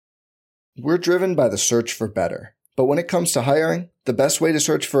We're driven by the search for better. But when it comes to hiring, the best way to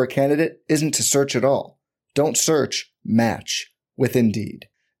search for a candidate isn't to search at all. Don't search, match with Indeed.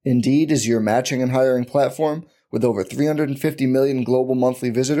 Indeed is your matching and hiring platform with over 350 million global monthly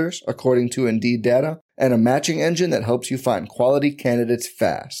visitors, according to Indeed data, and a matching engine that helps you find quality candidates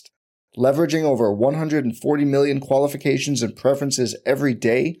fast. Leveraging over 140 million qualifications and preferences every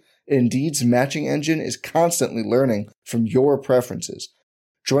day, Indeed's matching engine is constantly learning from your preferences.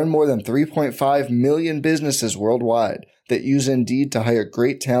 Join more than 3.5 million businesses worldwide that use Indeed to hire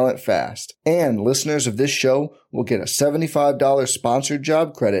great talent fast. And listeners of this show will get a $75 sponsored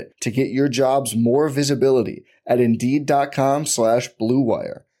job credit to get your jobs more visibility at Indeed.com/Blue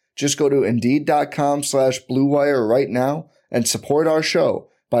Wire. Just go to Indeed.com/Blue Wire right now and support our show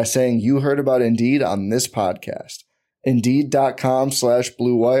by saying you heard about Indeed on this podcast.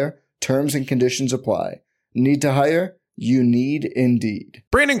 Indeed.com/Blue Wire. Terms and conditions apply. Need to hire? You need Indeed.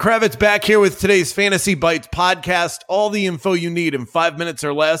 Brandon Kravitz back here with today's Fantasy Bites podcast. All the info you need in 5 minutes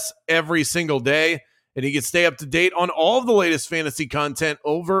or less every single day. And you can stay up to date on all of the latest fantasy content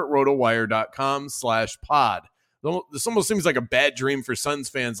over at rotowire.com/pod. This almost seems like a bad dream for Suns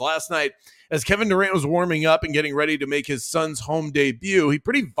fans. Last night, as Kevin Durant was warming up and getting ready to make his Suns home debut, he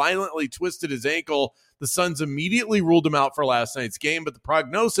pretty violently twisted his ankle. The Suns immediately ruled him out for last night's game, but the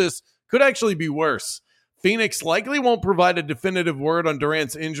prognosis could actually be worse. Phoenix likely won't provide a definitive word on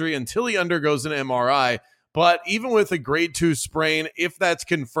Durant's injury until he undergoes an MRI, but even with a grade 2 sprain, if that's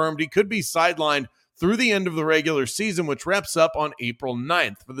confirmed, he could be sidelined through the end of the regular season, which wraps up on April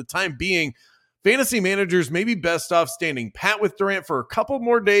 9th. For the time being, fantasy managers may be best off standing pat with Durant for a couple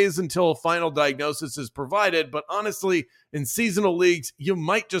more days until a final diagnosis is provided, but honestly, in seasonal leagues, you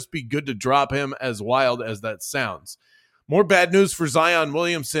might just be good to drop him, as wild as that sounds. More bad news for Zion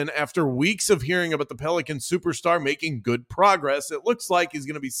Williamson. After weeks of hearing about the Pelican superstar making good progress, it looks like he's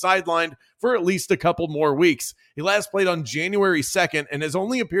going to be sidelined for at least a couple more weeks. He last played on January 2nd and has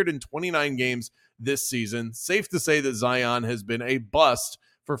only appeared in 29 games this season. Safe to say that Zion has been a bust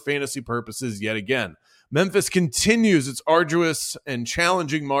for fantasy purposes yet again. Memphis continues its arduous and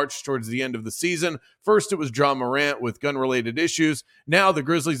challenging march towards the end of the season. First, it was Ja Morant with gun-related issues. Now, the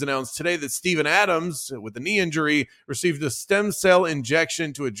Grizzlies announced today that Steven Adams, with a knee injury, received a stem cell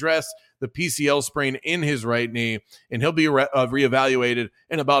injection to address the PCL sprain in his right knee, and he'll be reevaluated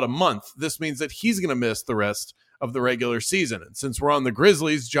in about a month. This means that he's going to miss the rest of the regular season. And since we're on the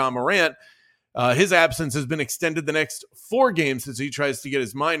Grizzlies, Ja Morant, his absence has been extended the next 4 games as he tries to get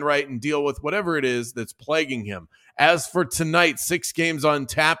his mind right and deal with whatever it is that's plaguing him. As for tonight, 6 games on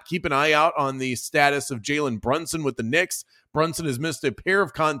tap. Keep an eye out on the status of Jalen Brunson with the Knicks. Brunson has missed a pair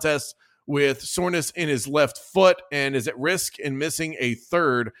of contests with soreness in his left foot and is at risk in missing a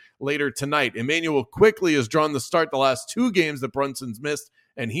third later tonight. Emmanuel Quickley has drawn the start the last 2 games that Brunson's missed,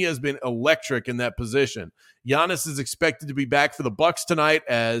 and he has been electric in that position. Giannis is expected to be back for the Bucks tonight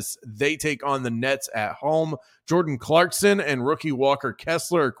as they take on the Nets at home. Jordan Clarkson and rookie Walker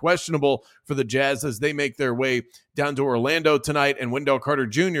Kessler are questionable for the Jazz as they make their way down to Orlando tonight, and Wendell Carter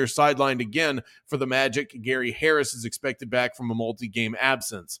Jr. sidelined again for the Magic. Gary Harris is expected back from a multi-game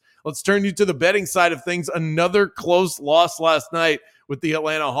absence. Let's turn you to the betting side of things. Another close loss last night with the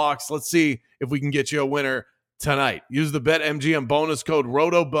Atlanta Hawks. Let's see if we can get you a winner tonight. Use the BetMGM bonus code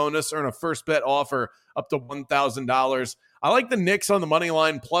ROTOBONUS. Earn a first bet offer up to $1,000. I like the Knicks on the money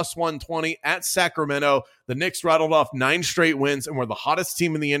line, plus 120 at Sacramento. The Knicks rattled off 9 straight wins and were the hottest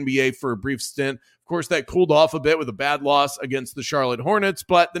team in the NBA for a brief stint. Of course, that cooled off a bit with a bad loss against the Charlotte Hornets,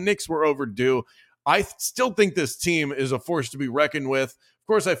 but the Knicks were overdue. I still think this team is a force to be reckoned with. Of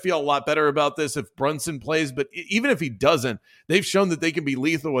course, I feel a lot better about this if Brunson plays, but even if he doesn't, they've shown that they can be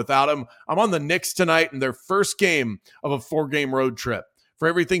lethal without him. I'm on the Knicks tonight in their first game of a 4-game road trip. For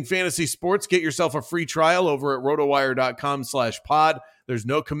everything fantasy sports, get yourself a free trial over at rotowire.com/pod. There's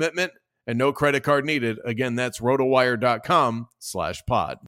no commitment and no credit card needed. Again, that's rotowire.com/pod.